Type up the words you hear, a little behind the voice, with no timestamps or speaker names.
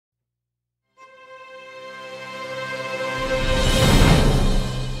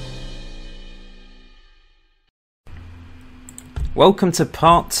Welcome to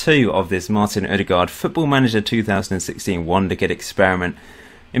part 2 of this Martin Ødegaard Football Manager 2016 Wonderkid experiment.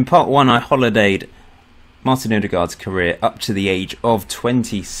 In part 1 I holidayed Martin Ødegaard's career up to the age of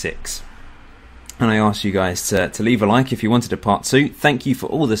 26. And I asked you guys to leave a like if you wanted a part 2. Thank you for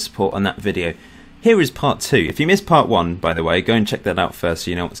all the support on that video. Here is part 2. If you missed part 1, by the way, go and check that out first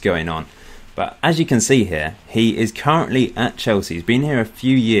so you know what's going on. But as you can see here, he is currently at Chelsea. He's been here a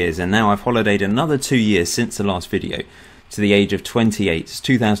few years and now I've holidayed another 2 years since the last video to the age of 28. It's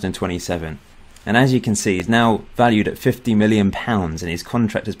 2027. And as you can see, he's now valued at £50 million and his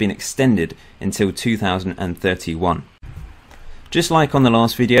contract has been extended until 2031. Just like on the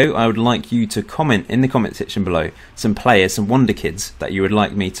last video, I would like you to comment in the comment section below some players, some Wonderkids that you would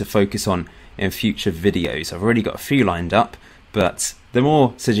like me to focus on in future videos. I've already got a few lined up, but the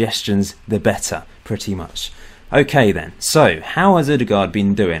more suggestions, the better, pretty much. Okay then, so how has Ødegaard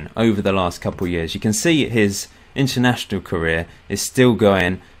been doing over the last couple of years? You can see his international career is still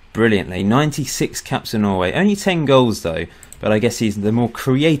going brilliantly. 96 caps for Norway, only 10 goals though, but I guess he's the more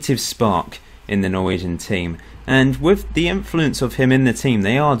creative spark in the Norwegian team. And with the influence of him in the team,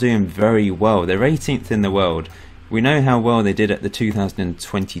 they are doing very well. They're 18th in the world. We know how well they did at the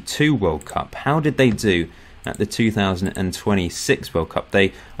 2022 World Cup. How did they do at the 2026 World Cup?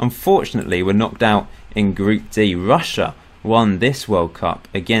 They unfortunately were knocked out in Group D. Russia won this World Cup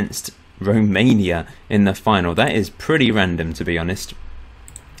against Romania in the final. That is pretty random, to be honest.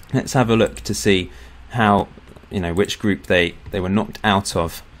 Let's have a look to see how, which group they were knocked out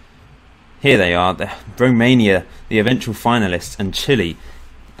of. Here they are, Romania, the eventual finalists, and Chile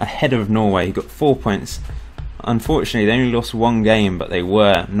ahead of Norway, who got 4 points. Unfortunately, they only lost one game, but they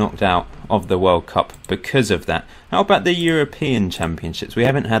were knocked out of the World Cup because of that. How about the European Championships? We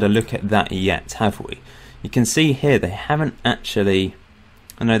haven't had a look at that yet, have we? You can see here they haven't actually...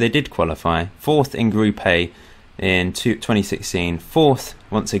 I know they did qualify. 4th in Group A in 2016, 4th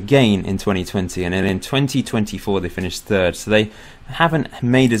once again in 2020, and then in 2024 they finished 3rd. So they haven't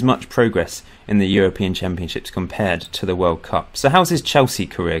made as much progress in the European Championships compared to the World Cup. So how's his Chelsea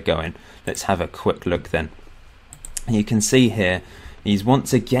career going? Let's have a quick look then. You can see here he's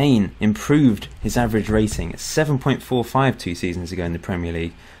once again improved his average rating. It's 7.45 2 seasons ago in the Premier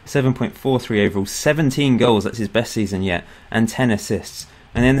League, 7.43 overall, 17 goals, that's his best season yet, and 10 assists.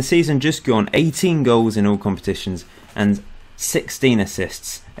 And then the season just gone, 18 goals in all competitions and 16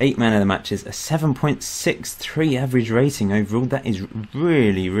 assists, 8 man of the matches, a 7.63 average rating overall. That is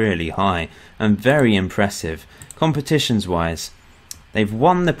really, really high and very impressive. Competitions wise, they've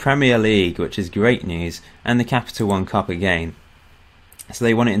won the Premier League, which is great news, and the Capital One Cup again. So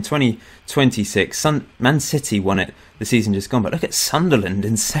they won it in 2026. Man City won it the season just gone, but look at Sunderland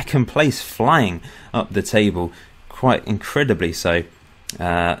in 2nd place, flying up the table, quite incredibly so.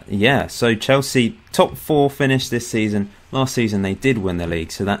 So Chelsea top 4 finish this season. Last season they did win the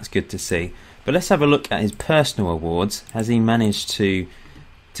league, so that's good to see. But let's have a look at his personal awards. Has he managed to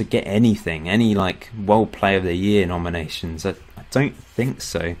get anything? Any World Player of the Year nominations? I don't think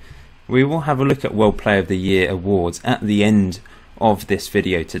so. We will have a look at World Player of the Year awards at the end of this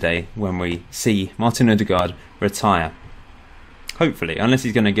video today when we see Martin Ødegaard retire. Hopefully, unless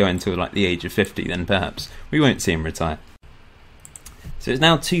he's going to go until the age of 50, then perhaps we won't see him retire. So it's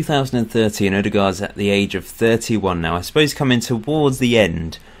now 2030 and Ødegaard's at the age of 31 now. I suppose coming towards the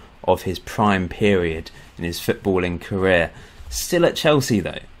end of his prime period in his footballing career. Still at Chelsea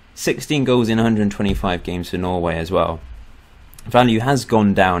though. 16 goals in 125 games for Norway as well. Value has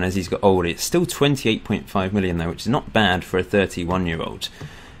gone down as he's got older. It's still 28.5 million though, which is not bad for a 31-year-old.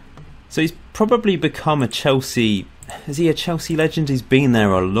 So he's probably become a Chelsea... Is he a Chelsea legend? He's been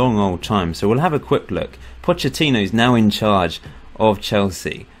there a long old time. So we'll have a quick look. Pochettino's now in charge of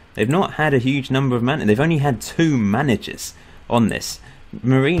Chelsea. They've not had a huge number of managers. They've only had 2 managers on this.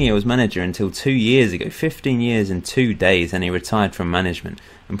 Mourinho was manager until 2 years ago, 15 years and 2 days, and he retired from management.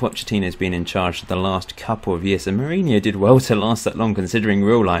 And Pochettino's been in charge for the last couple of years. And Mourinho did well to last that long, considering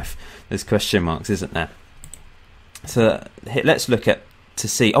real life there's question marks, isn't there? So let's look to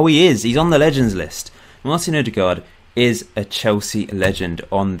see. Oh, he is. He's on the legends list. Martin Ødegaard is a Chelsea legend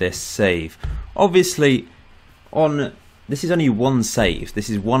on this save. Obviously, this is only one save. This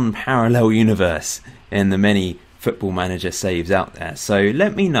is one parallel universe in the many Football Manager saves out there. So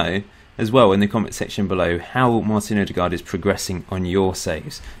let me know as well in the comment section below how Martin Ødegaard is progressing on your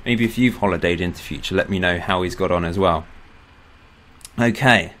saves. Maybe if you've holidayed into the future, let me know how he's got on as well.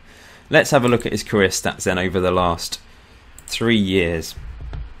 Okay, let's have a look at his career stats then over the last 3 years,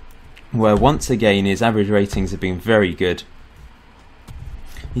 where once again his average ratings have been very good.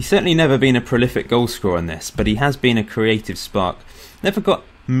 He's certainly never been a prolific goal scorer in this, but he has been a creative spark. Never got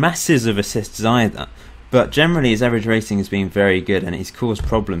masses of assists either, But generally his average rating has been very good, and he's caused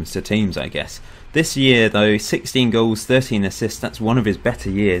problems to teams, I guess. This year though, 16 goals, 13 assists, that's one of his better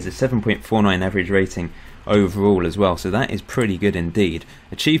years, a 7.49 average rating overall as well, so that is pretty good indeed.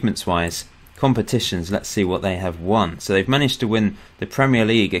 Achievements wise, competitions, let's see what they have won. So they've managed to win the Premier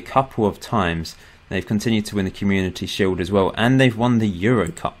League a couple of times, they've continued to win the Community Shield as well, and they've won the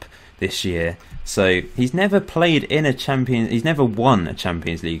Euro Cup this year. So he's never played in a he's never won a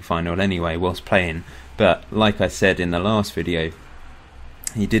Champions League final anyway whilst playing, but like I said in the last video,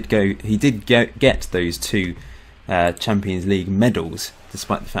 he did get those 2 Champions League medals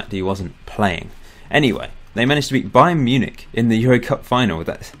despite the fact that he wasn't playing. Anyway, they managed to beat Bayern Munich in the Euro Cup final.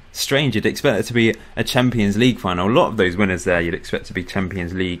 That's strange, you'd expect it to be a Champions League final. A lot of those winners there you'd expect to be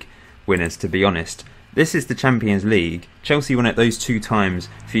Champions League winners, to be honest. This is the Champions League. Chelsea won it those 2 times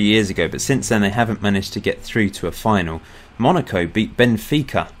a few years ago, but since then they haven't managed to get through to a final. Monaco beat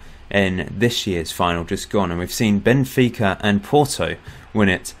Benfica in this year's final just gone, and we've seen Benfica and Porto win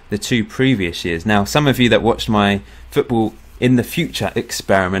it the 2 previous years. Now, some of you that watched my Football in the Future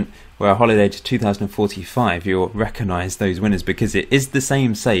experiment, where I holidayed to 2045, you'll recognise those winners because it is the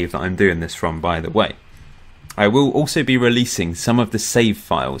same save that I'm doing this from, by the way. I will also be releasing some of the save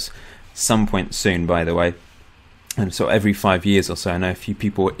files some point soon, by the way, and so every 5 years or so. I know a few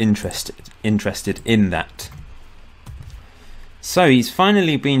people are interested in that. So he's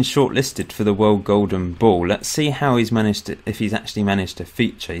finally been shortlisted for the World Golden Ball. Let's see how he's managed to, if he's actually managed to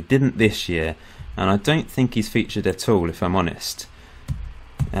feature. He didn't this year, and I don't think he's featured at all, if I'm honest.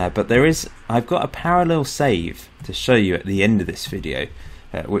 But I've got a parallel save to show you at the end of this video,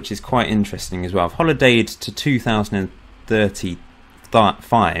 which is quite interesting as well. I've holidayed to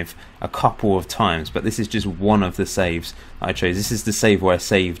 2035 a couple of times, but this is just one of the saves I chose. This is the save where I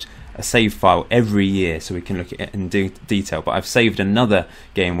saved a save file every year so we can look at it in detail, but I've saved another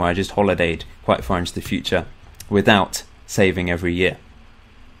game where I just holidayed quite far into the future without saving every year.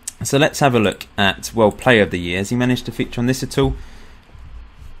 So let's have a look at, well, Player of the Year. Has he managed to feature on this at all?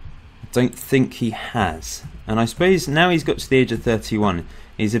 I don't think he has, and I suppose now he's got to the age of 31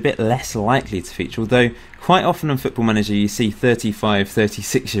 he's a bit less likely to feature, although quite often on Football Manager you see 35,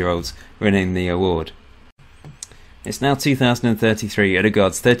 36 year olds winning the award. It's now 2033,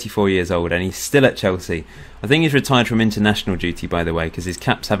 Ødegaard's 34 years old and he's still at Chelsea. I think he's retired from international duty, by the way, because his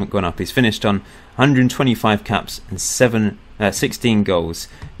caps haven't gone up. He's finished on 125 caps and 16 goals.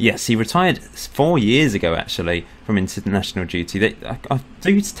 Yes, he retired 4 years ago actually from international duty. I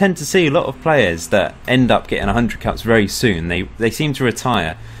do tend to see a lot of players that end up getting 100 caps very soon. They seem to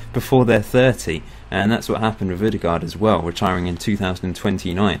retire before they're 30, and that's what happened with Ødegaard as well, retiring in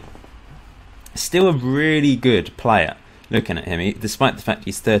 2029. Still a really good player looking at him, despite the fact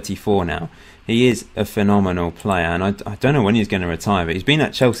he's 34 now. He is a phenomenal player, and I don't know when he's going to retire, but he's been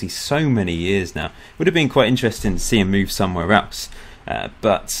at Chelsea so many years now. Would have been quite interesting to see him move somewhere else.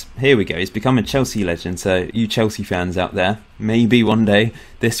 But here we go, he's become a Chelsea legend, so you Chelsea fans out there, maybe one day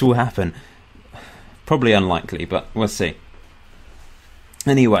this will happen. Probably unlikely, but we'll see.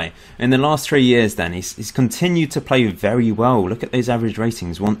 Anyway, in the last 3 years then, he's continued to play very well. Look at those average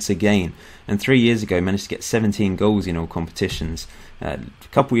ratings once again. And 3 years ago, managed to get 17 goals in all competitions. A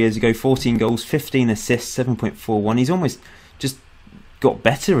couple years ago, 14 goals, 15 assists, 7.41. He's almost just got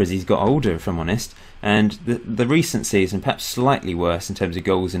better as he's got older, if I'm honest. And the recent season, perhaps slightly worse in terms of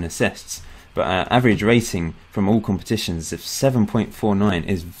goals and assists. But average rating from all competitions of 7.49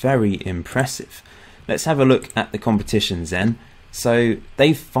 is very impressive. Let's have a look at the competitions then. So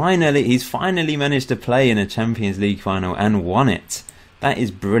he's finally managed to play in a Champions League final and won it. That is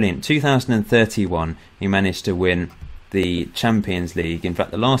brilliant. 2031 he managed to win the Champions League. In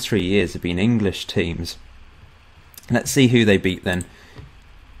fact, the last 3 years have been English teams. Let's see who they beat then.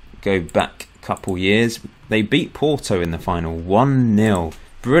 Go back a couple years. They beat Porto in the final 1-0.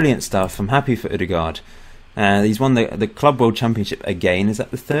 Brilliant stuff. I'm happy for Ødegaard. He's won the Club World Championship again. Is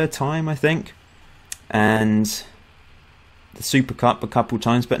that the 3rd time, I think? And the Super Cup a couple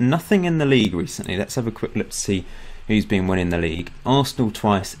times, but nothing in the league recently. Let's have a quick look to see who's been winning the league. Arsenal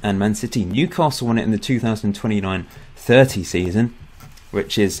twice and Man City. Newcastle won it in the 2029-30 season,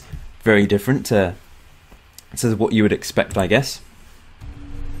 which is very different to what you would expect, I guess.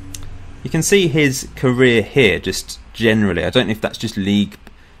 You can see his career here just generally. I don't know if that's just league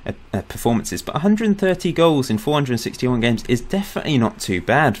performances, but 130 goals in 461 games is definitely not too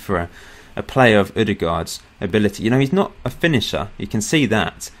bad for a player of Ødegaard's ability. You know, he's not a finisher, you can see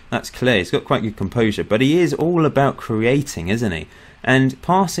that. That's clear, he's got quite good composure, but he is all about creating, isn't he? And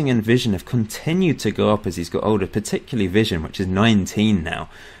passing and vision have continued to go up as he's got older, particularly vision, which is 19 now.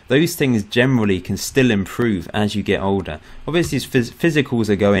 those things generally can still improve as you get older. Obviously his physicals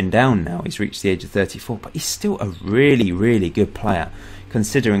are going down now, he's reached the age of 34, but he's still a really, really good player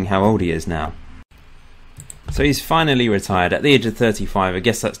considering how old he is now. So he's finally retired at the age of 35. I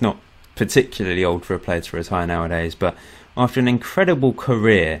guess that's not particularly old for a player to retire nowadays, but after an incredible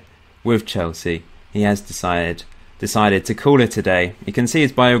career with Chelsea, he has decided to call it a day. You can see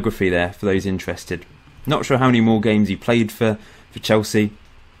his biography there for those interested. Not sure how many more games he played for Chelsea,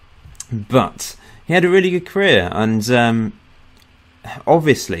 but he had a really good career, and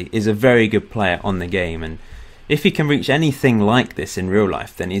obviously is a very good player on the game, and if he can reach anything like this in real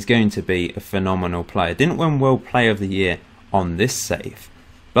life, then he's going to be a phenomenal player. Didn't win World Player of the Year on this save,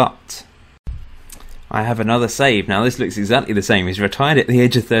 but I have another save. Now this looks exactly the same. He's retired at the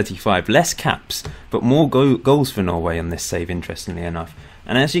age of 35. Less caps, but more goals for Norway on this save, interestingly enough.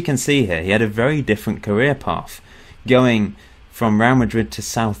 And as you can see here, he had a very different career path, going from Real Madrid to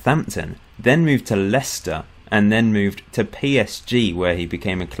Southampton, then moved to Leicester, and then moved to PSG, where he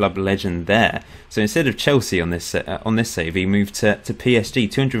became a club legend there. So instead of Chelsea on this save, he moved to PSG.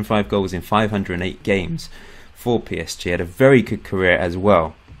 205 goals in 508 games for PSG. Had a very good career as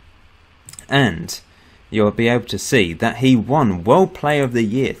well. And you'll be able to see that he won World Player of the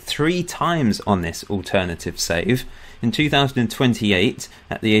Year 3 times on this alternative save. In 2028,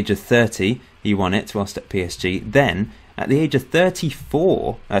 at the age of 30, he won it whilst at PSG. Then, at the age of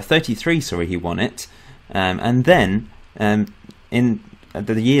 33, he won it. And then, in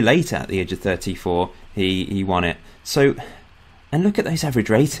the year later, at the age of 34, he won it. So, and look at those average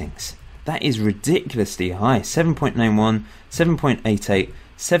ratings. That is ridiculously high. 7.91, 7.88,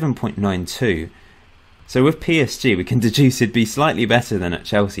 7.92. So with PSG, we can deduce he'd be slightly better than at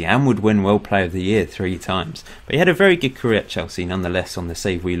Chelsea and would win World Player of the Year 3 times. But he had a very good career at Chelsea, nonetheless, on the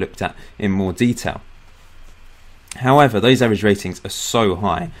save we looked at in more detail. However, those average ratings are so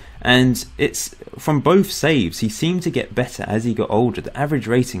high, and it's from both saves. He seemed to get better as he got older. The average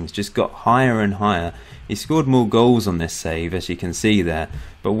ratings just got higher and higher. He scored more goals on this save, as you can see there.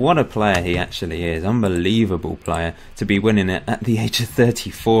 But what a player he actually is. Unbelievable player to be winning it at the age of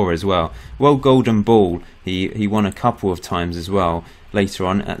 34 as well. Well, Golden Ball, he won a couple of times as well, later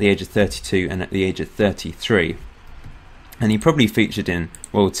on at the age of 32 and at the age of 33. And he probably featured in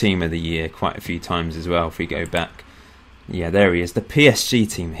World Team of the Year quite a few times as well, if we go back. Yeah, there he is. The PSG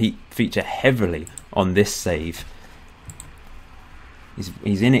team, he featured heavily on this save.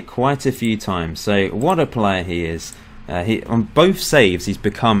 He's in it quite a few times. So what a player he is. On both saves, he's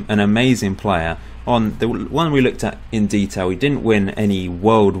become an amazing player. On the one we looked at in detail, he didn't win any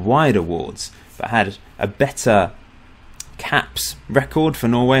worldwide awards, but had a better caps record for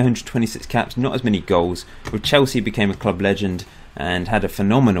Norway, 126 caps, not as many goals. With Chelsea, became a club legend and had a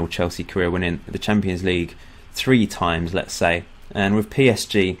phenomenal Chelsea career, winning the Champions League 3 times, let's say. And with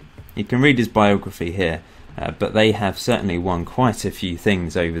PSG, you can read his biography here, but they have certainly won quite a few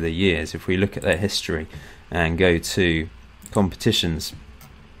things over the years. If we look at their history and go to competitions,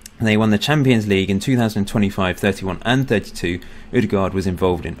 they won the Champions League in 2025, 31 and 32. Ødegaard was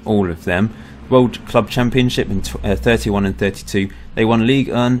involved in all of them. World Club Championship in 31 and 32. They won Ligue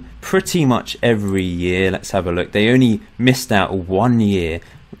 1 pretty much every year. Let's have a look. They only missed out 1 year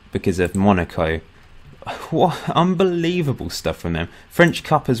because of Monaco. What unbelievable stuff from them. French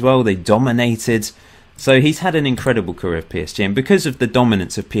Cup as well, they dominated. So he's had an incredible career of PSG, and because of the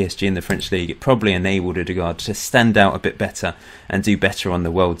dominance of PSG in the French League, it probably enabled Ødegaard to stand out a bit better and do better on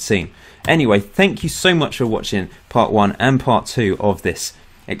the world scene. Anyway, thank you so much for watching part 1 and part 2 of this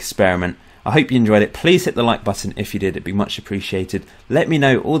experiment. I hope you enjoyed it. Please hit the like button if you did, it'd be much appreciated. Let me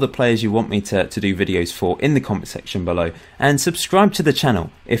know all the players you want me to do videos for in the comment section below, and subscribe to the channel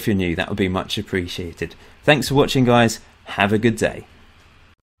if you're new, that would be much appreciated. Thanks for watching, guys. Have a good day.